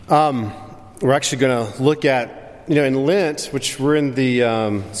We're actually going to look at, in Lent, which we're in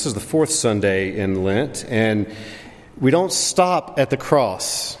this is the fourth Sunday in Lent, and we don't stop at the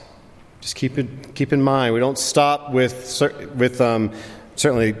cross. Just keep in mind, we don't stop with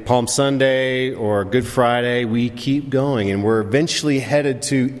certainly Palm Sunday or Good Friday. We keep going, and we're eventually headed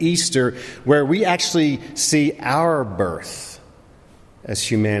to Easter, where we actually see our birth as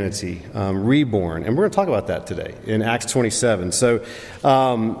humanity, reborn. And we're going to talk about that today in Acts 27. So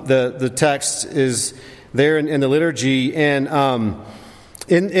the text is there in the liturgy. And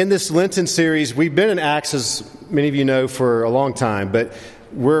in this Lenten series, we've been in Acts, as many of you know, for a long time. But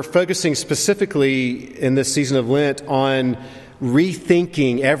we're focusing specifically in this season of Lent on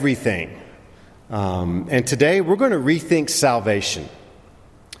rethinking everything. And today we're going to rethink salvation.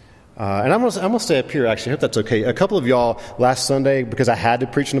 And I'm going to stay up here, actually. I hope that's okay. A couple of y'all last Sunday, because I had to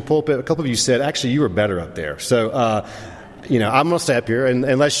preach in the pulpit, a couple of you said, actually, you were better up there. So, I'm going to stay up here. And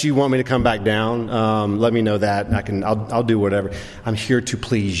unless you want me to come back down, let me know that. I'll do whatever. I'm here to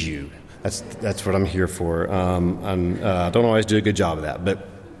please you. That's what I'm here for. I don't always do a good job of that. But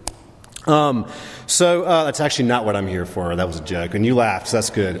that's actually not what I'm here for. That was a joke. And you laughed, so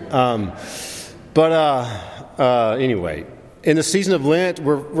that's good. Anyway. In the season of Lent,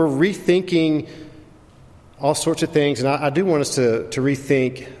 we're rethinking all sorts of things, and I do want us to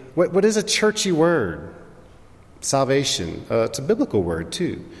rethink what is a churchy word? Salvation. It's a biblical word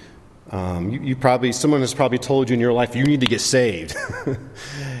too. Someone has probably told you in your life you need to get saved,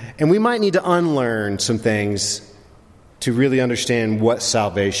 and we might need to unlearn some things to really understand what the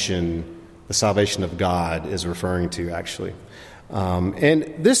salvation of God, is referring to. Actually. And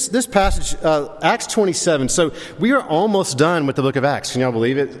this passage, Acts 27, so we are almost done with the book of Acts. Can y'all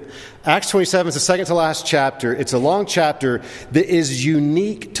believe it? Acts 27 is the second to last chapter. It's a long chapter that is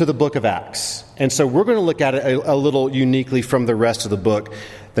unique to the book of Acts. And so we're going to look at it a little uniquely from the rest of the book.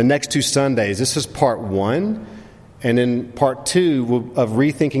 The next two Sundays, this is part 1. And then part 2 of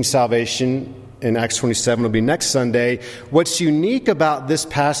Rethinking Salvation in Acts 27 will be next Sunday. What's unique about this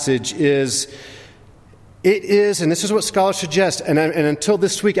passage is... it is, and this is what scholars suggest, and until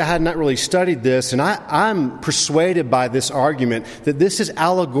this week I had not really studied this, and I'm persuaded by this argument that this is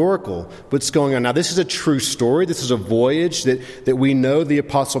allegorical, what's going on. Now, this is a true story. This is a voyage that we know the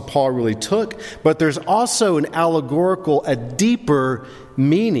Apostle Paul really took, but there's also an allegorical, a deeper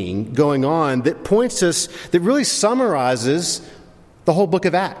meaning going on that that really summarizes the whole book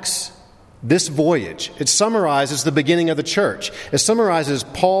of Acts. This voyage. It summarizes the beginning of the church. It summarizes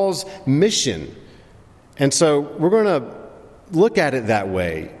Paul's mission. And so we're going to look at it that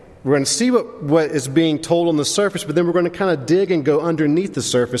way. We're going to see what is being told on the surface, but then we're going to kind of dig and go underneath the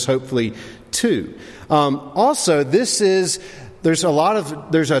surface, hopefully, too. Also, there's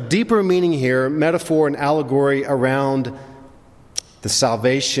a deeper meaning here, metaphor and allegory around the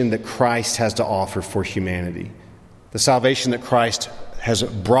salvation that Christ has to offer for humanity. The salvation that Christ has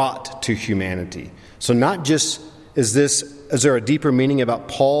brought to humanity. So not just is there a deeper meaning about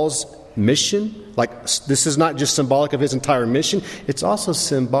Paul's mission? Like, this is not just symbolic of his entire mission, it's also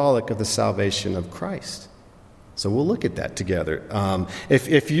symbolic of the salvation of Christ. So we'll look at that together.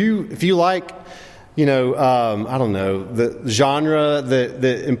 If you like, I don't know, the genre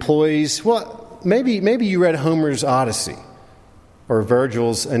that employs, well, maybe you read Homer's Odyssey or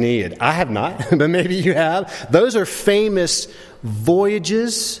Virgil's Aeneid. I have not, but maybe you have. Those are famous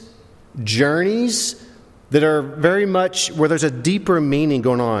voyages, journeys, that are very much where there's a deeper meaning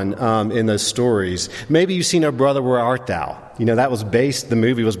going on in those stories. Maybe you've seen "Oh Brother, Where Art Thou?" The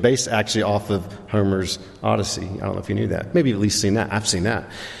movie was based actually off of Homer's Odyssey. I don't know if you knew that. Maybe you've at least seen that. I've seen that.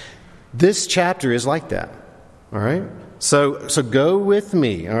 This chapter is like that. All right? So go with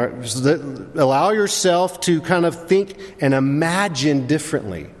me. All right? So allow yourself to kind of think and imagine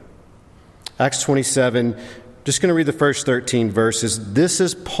differently. Acts 27, just going to read the first 13 verses. This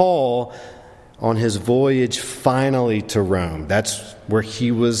is Paul on his voyage finally to Rome. That's where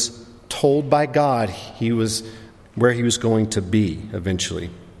he was told by God where he was going to be eventually.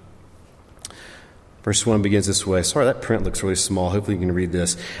 Verse 1 begins this way. Sorry, that print looks really small. Hopefully you can read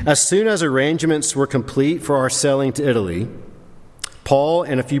this. As soon as arrangements were complete for our sailing to Italy, Paul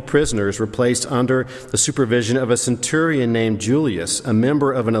and a few prisoners were placed under the supervision of a centurion named Julius, a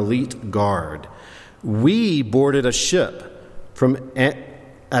member of an elite guard. We boarded a ship from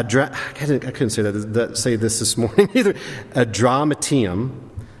I couldn't say this morning either. Adramyttium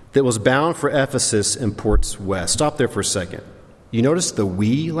that was bound for Ephesus in ports west. Stop there for a second. You notice the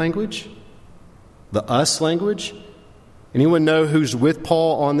we language? The us language? Anyone know who's with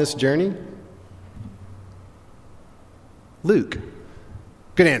Paul on this journey? Luke.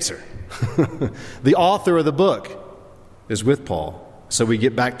 Good answer. The author of the book is with Paul. So we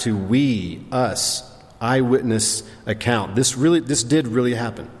get back to we, us, eyewitness account. This did really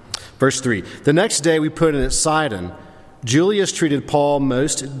happen. Verse 3, the next day we put in at Sidon. Julius treated Paul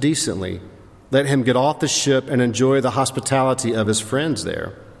most decently, let him get off the ship and enjoy the hospitality of his friends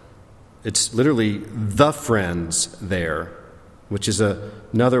there. It's literally the friends there, which is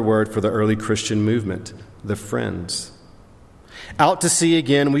another word for the early Christian movement, the friends. Out to sea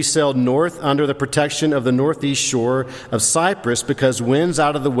again, we sailed north under the protection of the northeast shore of Cyprus because winds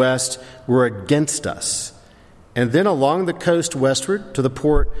out of the west were against us. And then along the coast westward to the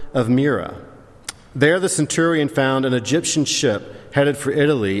port of Myra. There the centurion found an Egyptian ship headed for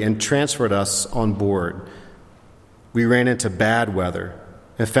Italy and transferred us on board. We ran into bad weather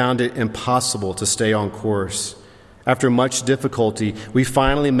and found it impossible to stay on course. After much difficulty, we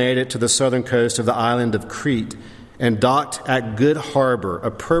finally made it to the southern coast of the island of Crete and docked at Good Harbor,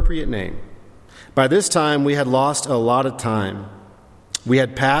 appropriate name. By this time, we had lost a lot of time. We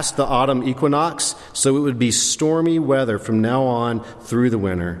had passed the autumn equinox, so it would be stormy weather from now on through the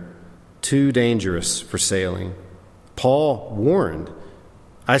winter. Too dangerous for sailing. Paul warned,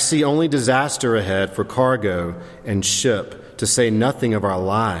 I see only disaster ahead for cargo and ship, to say nothing of our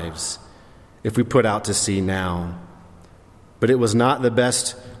lives, if we put out to sea now. But it was not the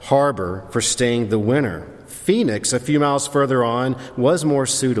best harbor for staying the winter. Phoenix, a few miles further on, was more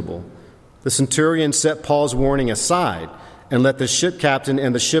suitable. The centurion set Paul's warning aside and let the ship captain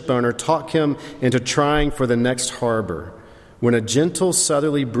and the ship owner talk him into trying for the next harbor. When a gentle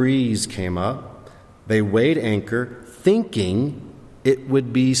southerly breeze came up, they weighed anchor, thinking it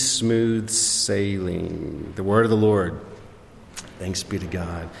would be smooth sailing. The word of the Lord. Thanks be to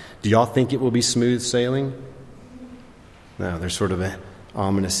God. Do y'all think it will be smooth sailing? No, there's sort of an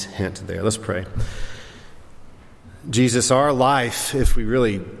ominous hint there. Let's pray. Jesus, our life, if we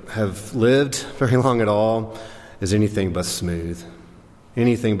really have lived very long at all, is anything but smooth.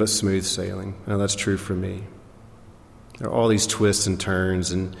 Anything but smooth sailing. Now, that's true for me. There are all these twists and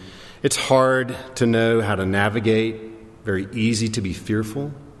turns, and it's hard to know how to navigate. Very easy to be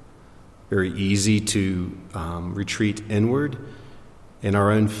fearful. Very easy to retreat inward in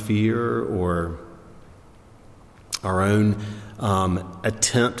our own fear or our own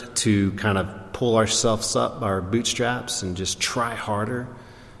attempt to kind of pull ourselves up by our bootstraps and just try harder.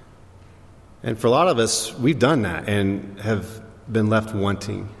 And for a lot of us, we've done that and have been left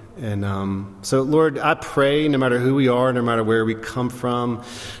wanting. And so, Lord, I pray no matter who we are, no matter where we come from,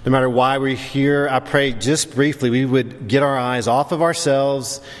 no matter why we're here, I pray just briefly we would get our eyes off of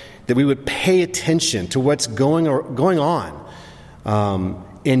ourselves, that we would pay attention to what's going on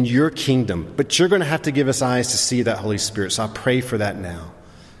in your kingdom. But you're going to have to give us eyes to see that, Holy Spirit. So I pray for that now.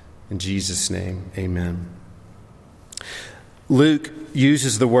 In Jesus' name, amen. Luke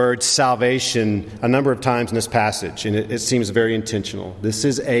uses the word salvation a number of times in this passage, and it seems very intentional. This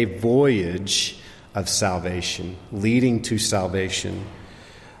is a voyage of salvation, leading to salvation.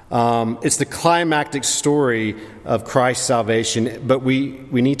 It's the climactic story of Christ's salvation, but we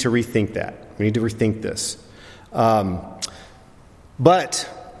need to rethink that. We need to rethink this. But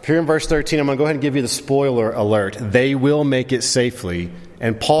here in verse 13, I'm going to go ahead and give you the spoiler alert. They will make it safely.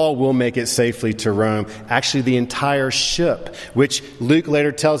 And Paul will make it safely to Rome. Actually, the entire ship, which Luke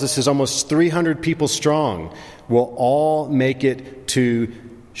later tells us is almost 300 people strong, will all make it to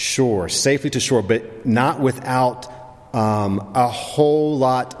shore, safely to shore, but not without a whole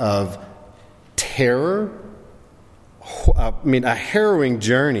lot of terror. A harrowing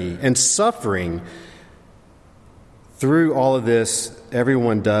journey and suffering. Through all of this,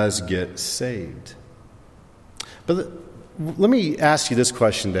 everyone does get saved. But let me ask you this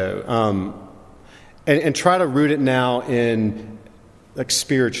question, though, and try to root it now in,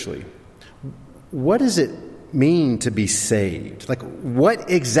 spiritually. What does it mean to be saved? What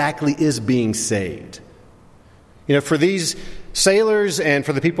exactly is being saved? For these sailors and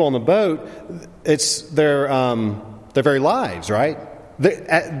for the people on the boat, it's their very lives, right?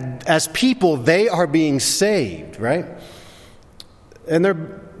 As people, they are being saved, right? And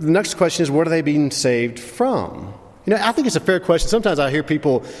the next question is, what are they being saved from? I think it's a fair question. Sometimes I hear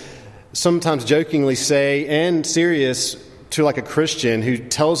people sometimes jokingly say, and serious, to a Christian who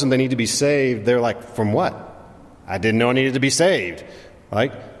tells them they need to be saved, they're like, from what? I didn't know I needed to be saved.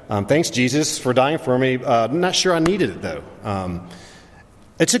 Thanks, Jesus, for dying for me. I'm not sure I needed it, though.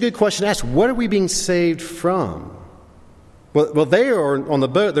 It's a good question to ask. What are we being saved from? Well, they are on the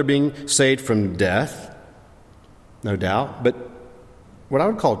boat. They're being saved from death, no doubt, but what I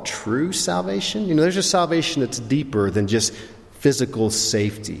would call true salvation. There's a salvation that's deeper than just physical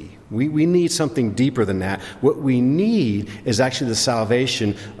safety. We need something deeper than that. What we need is actually the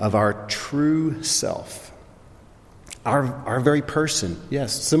salvation of our true self. our very person.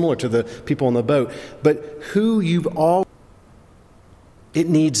 Yes, similar to the people on the boat. But who you've all, it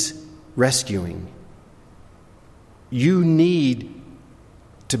needs rescuing. You need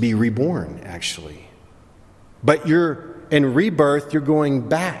to be reborn, actually. But in rebirth, you're going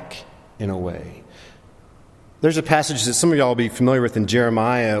back in a way. There's a passage that some of y'all will be familiar with in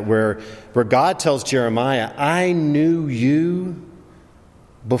Jeremiah where God tells Jeremiah, I knew you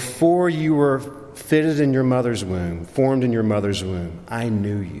before you were fitted in your mother's womb, formed in your mother's womb. I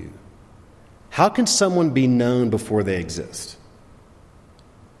knew you. How can someone be known before they exist?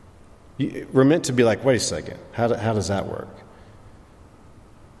 We're meant to be like, wait a second, how does that work?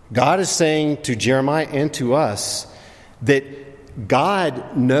 God is saying to Jeremiah and to us that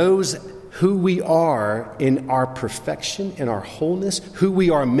God knows who we are in our perfection, in our wholeness, who we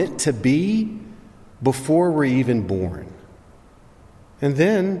are meant to be before we're even born. And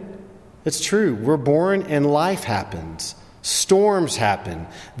then, it's true, we're born and life happens. Storms happen.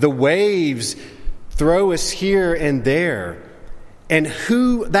 The waves throw us here and there. And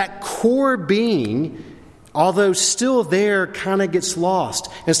who that core being, although still there, kind of gets lost.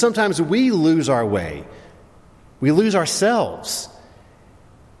 And sometimes we lose our way. We lose ourselves.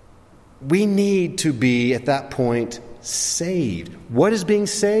 We need to be, at that point, saved. What is being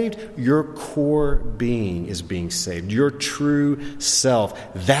saved? Your core being is being saved. Your true self.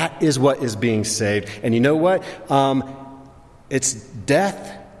 That is what is being saved. And you know what? It's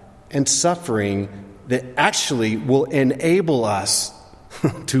death and suffering that actually will enable us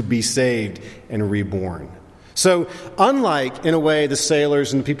to be saved and reborn. So, unlike, in a way, the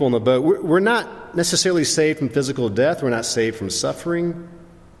sailors and the people on the boat, we're not necessarily saved from physical death. We're not saved from suffering.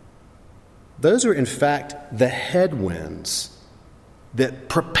 Those are, in fact, the headwinds that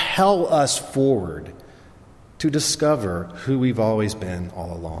propel us forward to discover who we've always been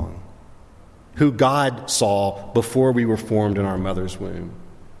all along, who God saw before we were formed in our mother's womb.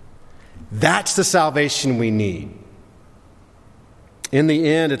 That's the salvation we need. In the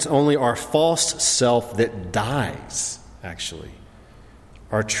end, it's only our false self that dies, actually.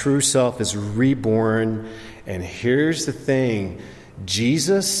 Our true self is reborn, and here's the thing.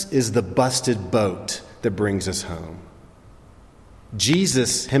 Jesus is the busted boat that brings us home.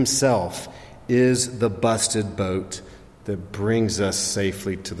 Jesus himself is the busted boat that brings us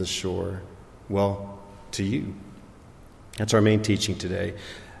safely to the shore. Well, to you. That's our main teaching today.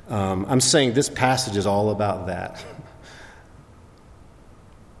 I'm saying this passage is all about that.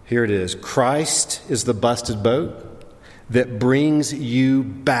 Here it is. Christ is the busted boat that brings you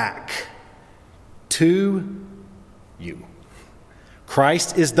back to you.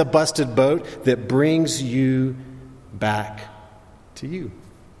 Christ is the busted boat that brings you back to you.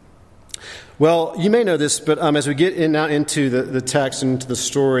 Well, you may know this, but as we get now into the text and into the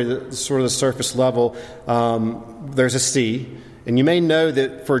story, sort of the surface level, there's a sea. And you may know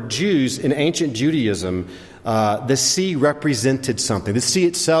that for Jews in ancient Judaism, the sea represented something. The sea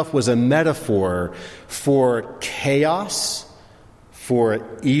itself was a metaphor for chaos, for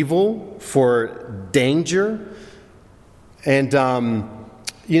evil, for danger. And,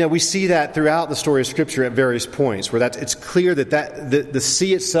 we see that throughout the story of Scripture at various points, where it's clear that the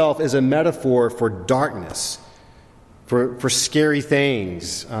sea itself is a metaphor for darkness, for scary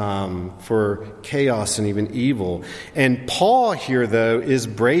things, for chaos and even evil. And Paul here, though, is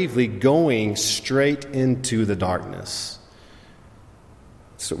bravely going straight into the darkness.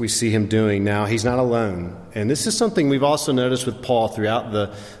 That's what we see him doing now. He's not alone. And this is something we've also noticed with Paul throughout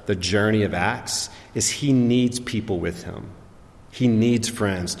the journey of Acts, is he needs people with him. He needs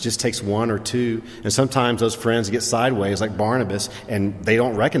friends. It just takes one or two. And sometimes those friends get sideways like Barnabas, and they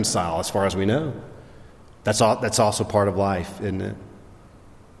don't reconcile as far as we know. That's also part of life, isn't it?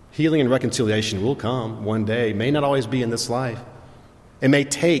 Healing and reconciliation will come one day. It may not always be in this life. It may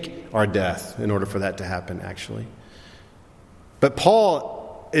take our death in order for that to happen, actually. But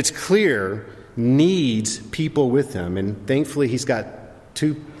Paul, it's clear, needs people with him. And thankfully, he's got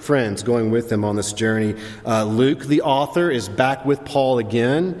two friends going with him on this journey. Luke, the author, is back with Paul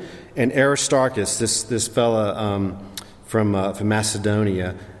again. And Aristarchus, this fella from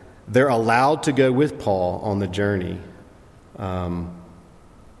Macedonia, they're allowed to go with Paul on the journey.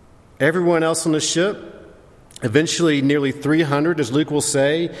 Everyone else on the ship, eventually nearly 300, as Luke will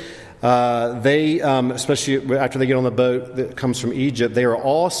say, they, especially after they get on the boat that comes from Egypt, they are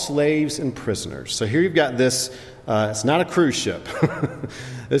all slaves and prisoners. So here you've got this, it's not a cruise ship.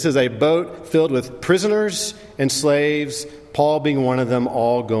 This is a boat filled with prisoners and slaves, Paul being one of them,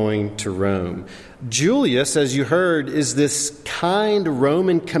 all going to Rome. Julius, as you heard, is this kind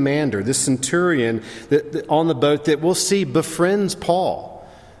Roman commander, this centurion that on the boat that we'll see befriends Paul.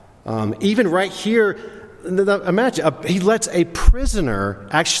 Even right here, imagine, he lets a prisoner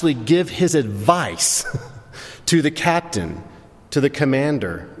actually give his advice to the captain, to the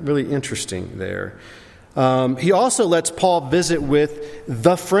commander. Really interesting there. He also lets Paul visit with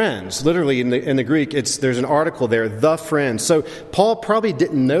the friends. Literally in the Greek, there's an article there, the friends. So Paul probably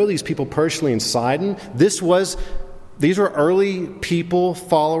didn't know these people personally in Sidon. These were early people,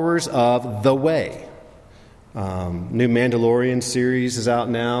 followers of the way. New Mandalorian series is out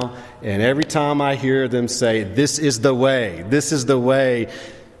now, and every time I hear them say, "This is the way,"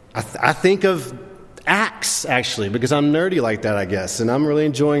 I think of Acts, actually, because I'm nerdy like that, I guess, and I'm really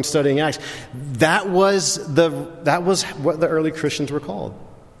enjoying studying Acts. That was what the early Christians were called,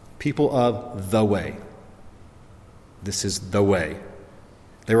 people of the way. This is the way.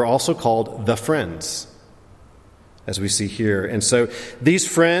 They were also called the friends, as we see here. And so these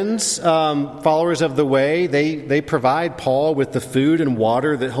friends, followers of the way, they provide Paul with the food and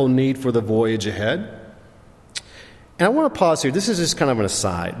water that he'll need for the voyage ahead. And I want to pause here. This is just kind of an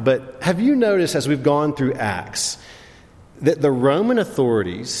aside, but have you noticed as we've gone through Acts that the Roman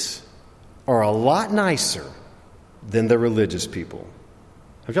authorities are a lot nicer than the religious people?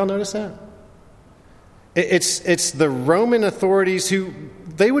 Have y'all noticed that? It's the Roman authorities who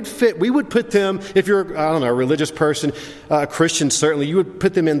they would fit. We would put them, if you're, a religious person, a Christian certainly, you would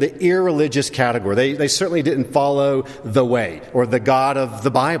put them in the irreligious category. They certainly didn't follow the way or the God of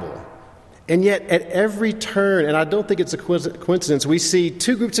the Bible. And yet at every turn, and I don't think it's a coincidence, we see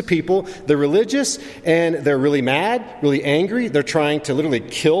two groups of people, the religious, and they're really mad, really angry. They're trying to literally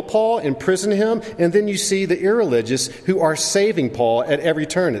kill Paul, imprison him. And then you see the irreligious who are saving Paul at every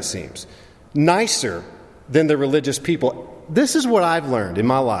turn, it seems. Nicer than the religious people. This is what I've learned in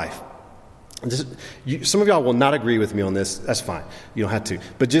my life. Some of y'all will not agree with me on this. That's fine. You don't have to.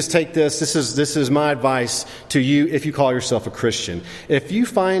 But just take this. This is my advice to you if you call yourself a Christian. If you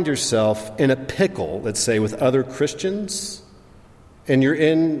find yourself in a pickle, let's say, with other Christians, and you're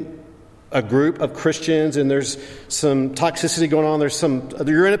in a group of Christians and there's some toxicity going on,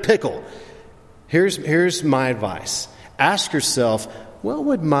 you're in a pickle. Here's my advice. Ask yourself, what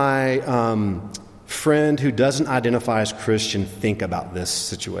would my friend who doesn't identify as Christian think about this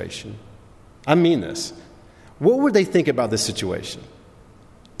situation? I mean this. What would they think about this situation?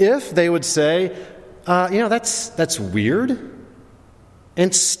 If they would say, that's weird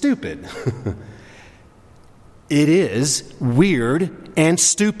and stupid. It is weird and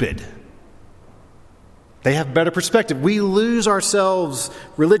stupid. They have better perspective. We lose ourselves,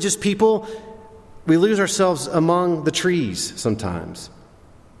 religious people, we lose ourselves among the trees sometimes.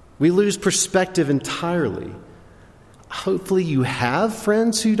 We lose perspective entirely. Hopefully you have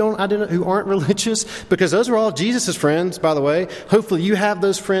friends who aren't religious, because those are all Jesus' friends, by the way. Hopefully you have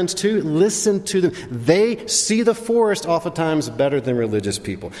those friends too. Listen to them. They see the forest oftentimes better than religious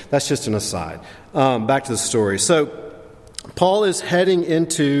people. That's just an aside. Back to the story. So Paul is heading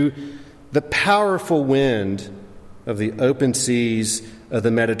into the powerful wind of the open seas of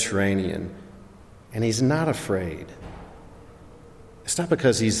the Mediterranean, and he's not afraid. It's not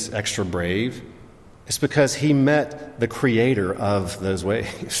because he's extra brave. It's because he met the creator of those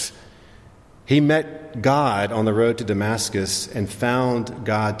waves. He met God on the road to Damascus and found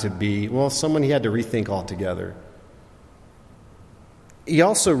God to be, someone he had to rethink altogether. He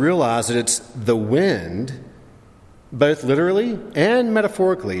also realized that it's the wind, both literally and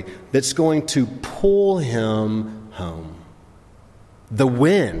metaphorically, that's going to pull him home. The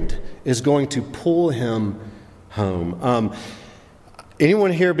wind is going to pull him home.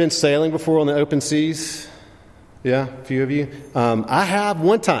 Anyone here been sailing before on the open seas? Yeah, a few of you. I have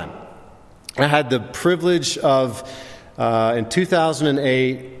one time. I had the privilege of, in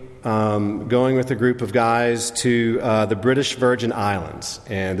 2008, going with a group of guys to the British Virgin Islands.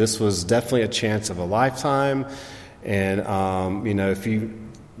 And this was definitely a chance of a lifetime. And, if you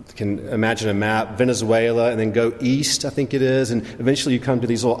can imagine a map, Venezuela, and then go east, I think it is, and eventually you come to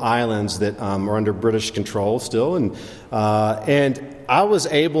these little islands that are under British control still. And I was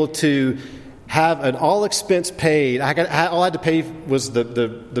able to have an all expense paid. All I had to pay was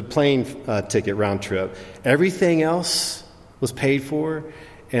the plane ticket round trip. Everything else was paid for,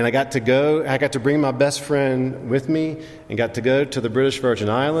 and I got to bring my best friend with me, and got to go to the British Virgin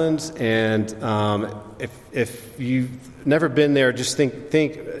Islands. And if you've never been there, just think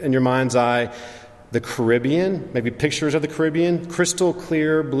in your mind's eye, the Caribbean, maybe pictures of the Caribbean, crystal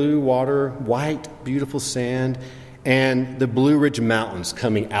clear blue water, white, beautiful sand, and the Blue Ridge Mountains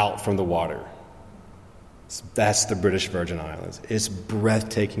coming out from the water. That's the British Virgin Islands. It's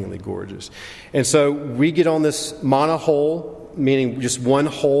breathtakingly gorgeous. And so we get on this monohull meaning just one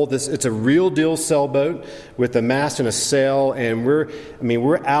hull. It's a real deal sailboat with a mast and a sail, and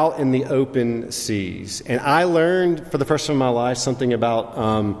we're out in the open seas. And I learned for the first time in my life something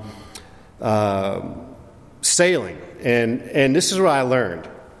about sailing, and this is what I learned.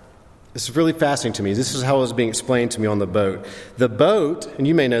 This is really fascinating to me. This is how it was being explained to me on the boat. The boat, and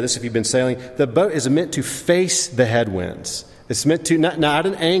you may know this if you've been sailing, the boat is meant to face the headwinds. It's meant to, not at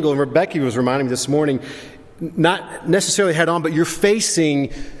an angle, and Rebecca was reminding me this morning, not necessarily head on, but you're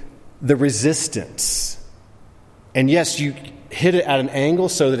facing the resistance. And yes, you hit it at an angle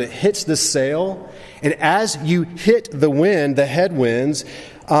so that it hits the sail. And as you hit the wind, the headwinds,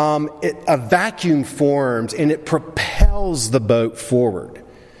 a vacuum forms and it propels the boat forward.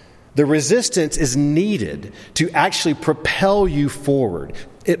 The resistance is needed to actually propel you forward.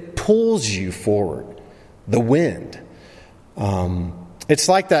 It pulls you forward. The wind. It's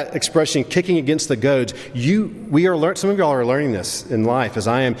like that expression, kicking against the goads. Some of y'all are learning this in life, as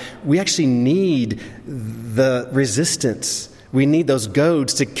I am. We actually need the resistance. We need those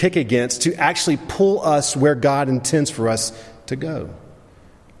goads to kick against to actually pull us where God intends for us to go.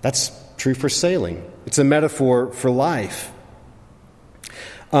 That's true for sailing. It's a metaphor for life.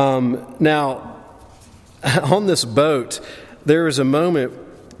 Now, on this boat, there was a moment,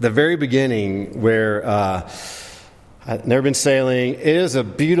 the very beginning, where I've never been sailing. It is a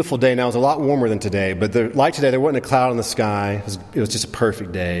beautiful day. Now, it was a lot warmer than today, but like today, there wasn't a cloud in the sky. It was just a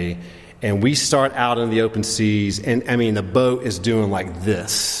perfect day. And we start out in the open seas, and the boat is doing like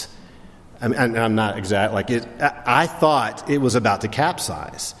this. I'm not exact. I thought it was about to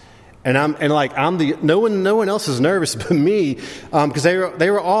capsize. No one else is nervous but me, because they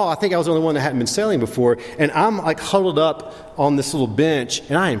were all, I think I was the only one that hadn't been sailing before, and I'm like huddled up on this little bench,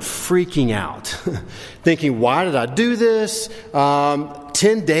 and I am freaking out, thinking, why did I do this?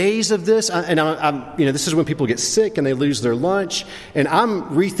 10 days of this, this is when people get sick and they lose their lunch, and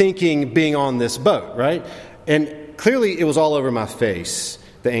I'm rethinking being on this boat, right? And clearly it was all over my face,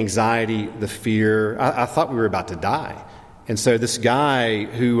 the anxiety, the fear. I thought we were about to die. And so this guy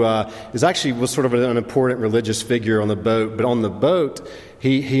who was sort of an unimportant religious figure on the boat, but on the boat,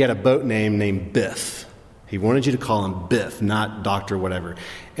 he had a boat name named Biff. He wanted you to call him Biff, not Doctor whatever.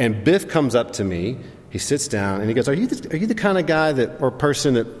 And Biff comes up to me, he sits down, and he goes, Are you the kind of guy or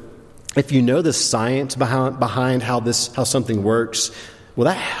person that, if you know the science behind how something works, will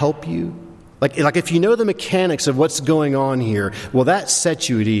that help you? Like if you know the mechanics of what's going on here, will that set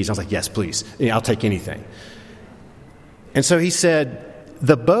you at ease? I was like, yes, please. I'll take anything. And so he said,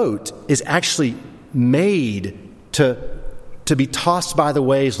 the boat is actually made to be tossed by the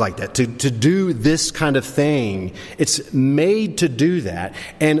waves like that, to do this kind of thing. It's made to do that.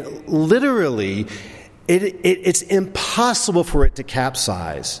 And literally, it's impossible for it to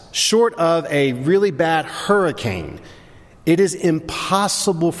capsize. Short of a really bad hurricane, it is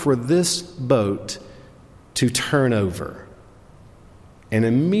impossible for this boat to turn over. And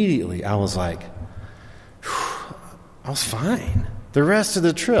immediately I was like, I was fine. The rest of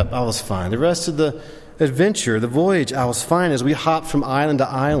the trip, I was fine. The rest of the adventure, the voyage, I was fine as we hopped from island to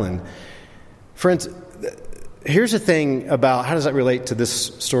island. Friends, here's the thing about how does that relate to this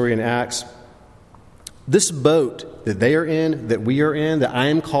story in Acts? This boat that they are in, that we are in, that I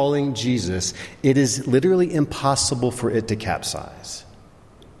am calling Jesus, it is literally impossible for it to capsize.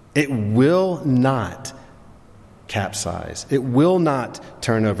 It will not capsize. It will not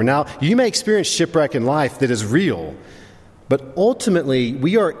turn over. Now, you may experience shipwreck in life that is real, but ultimately,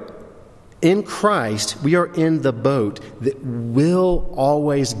 we are in Christ, we are in the boat that will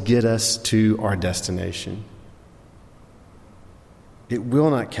always get us to our destination. It will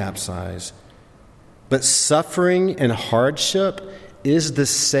not capsize. But suffering and hardship is the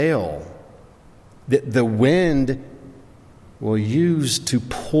sail that the wind will use to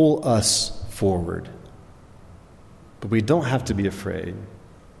pull us forward. But we don't have to be afraid.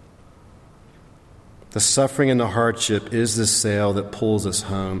 The suffering and the hardship is the sail that pulls us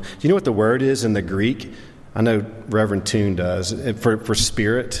home. Do you know what the word is in the Greek? I know Reverend Toon does. For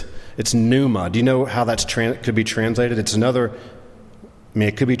spirit, it's pneuma. Do you know how that's could be translated? It's another...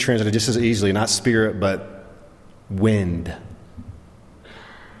 it could be translated just as easily, not spirit, but wind.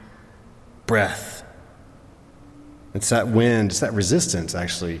 Breath. It's that wind, it's that resistance,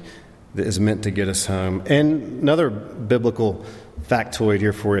 actually, that is meant to get us home. And another biblical factoid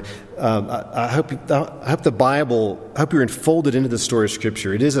here for you. I hope the Bible, I hope you're enfolded into the story of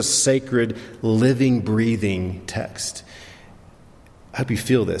Scripture. It is a sacred, living, breathing text. I hope you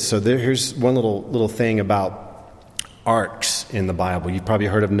feel this. So here's one little thing about arks in the Bible. You've probably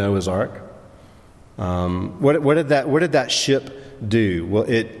heard of Noah's Ark. What did that ship do? Well,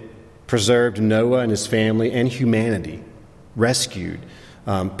 it preserved Noah and his family and humanity rescued.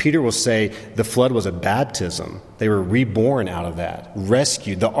 Peter will say the flood was a baptism. They were reborn out of that,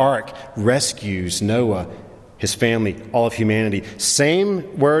 rescued. The ark rescues Noah, his family, all of humanity.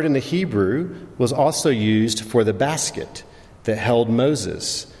 Same word in the Hebrew was also used for the basket that held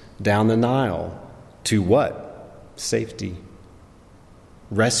Moses down the Nile to what? Safety,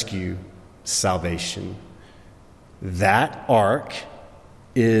 rescue, salvation. That ark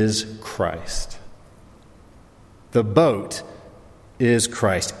is Christ. The boat is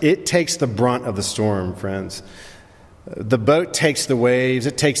Christ. It takes the brunt of the storm, friends. The boat takes the waves,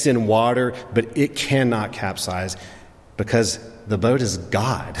 it takes in water, but it cannot capsize because the boat is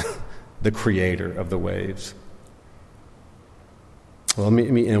God, the creator of the waves. Well,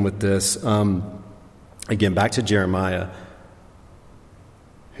 let me end with this. Again, back to Jeremiah,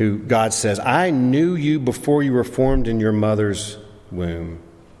 who God says, I knew you before you were formed in your mother's womb.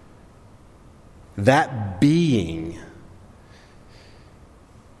 That being,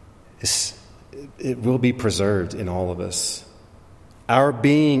 it will be preserved in all of us. Our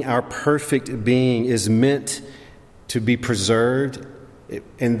being, our perfect being, is meant to be preserved.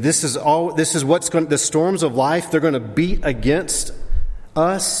 And this is what's going. The storms of life, they're going to beat against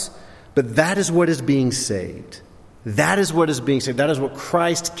us, but that is what is being saved. That is what is being saved. That is what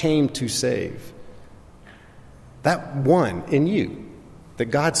Christ came to save. That one in you that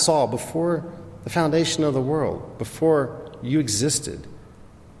God saw before the foundation of the world, before you existed,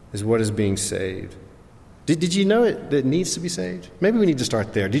 is what is being saved. Did you know that it needs to be saved? Maybe we need to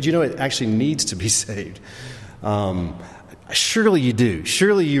start there. Did you know it actually needs to be saved? Surely you do.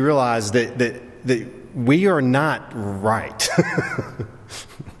 Surely you realize that we are not right.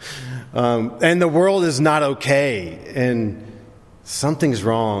 And the world is not okay. And something's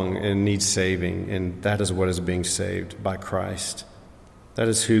wrong and needs saving. And that is what is being saved by Christ. That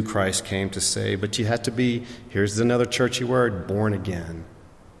is who Christ came to save. But you have to be, here's another churchy word, born again.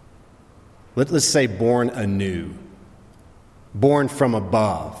 Let's say born anew. Born from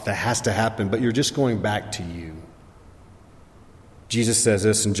above. That has to happen, but you're just going back to you. Jesus says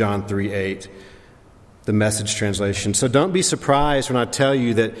this in John 3:8, the Message translation. So don't be surprised when I tell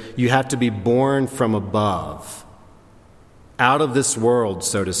you that you have to be born from above, out of this world,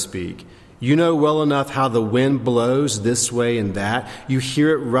 so to speak. You know well enough how the wind blows this way and that. You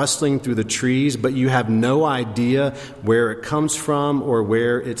hear it rustling through the trees, but you have no idea where it comes from or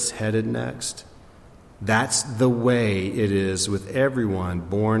where it's headed next. That's the way it is with everyone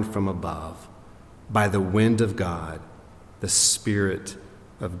born from above, by the wind of God, the Spirit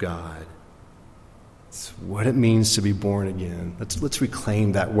of God. It's what it means to be born again. Let's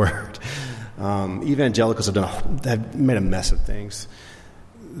reclaim that word. Evangelicals have made a mess of things.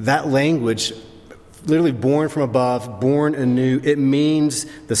 That language, literally born from above, born anew, it means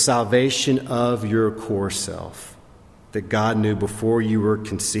the salvation of your core self that God knew before you were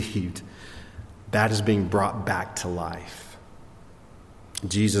conceived. That is being brought back to life.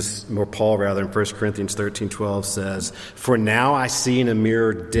 Paul in 1 Corinthians 13:12 says, "For now I see in a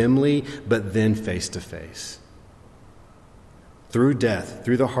mirror dimly, but then face to face." Through death,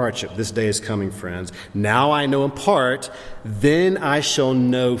 through the hardship, this day is coming, friends. Now I know in part, then I shall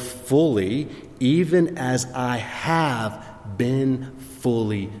know fully, even as I have been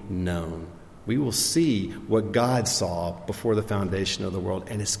fully known. We will see what God saw before the foundation of the world,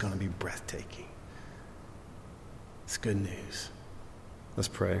 and it's going to be breathtaking. It's good news. Let's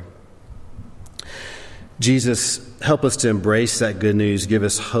pray. Jesus, help us to embrace that good news. Give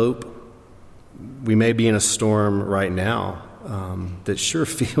us hope. We may be in a storm right now that sure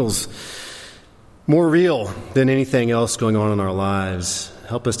feels more real than anything else going on in our lives.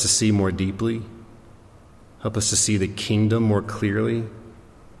 Help us to see more deeply. Help us to see the kingdom more clearly.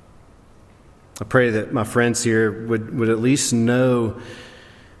 I pray that my friends here would at least know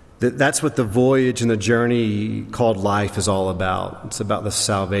that that's what the voyage and the journey called life is all about. It's about the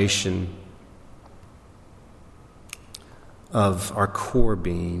salvation of our core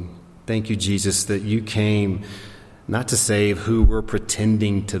being. Thank you, Jesus, that you came not to save who we're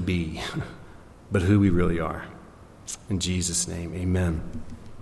pretending to be, but who we really are. In Jesus' name, amen.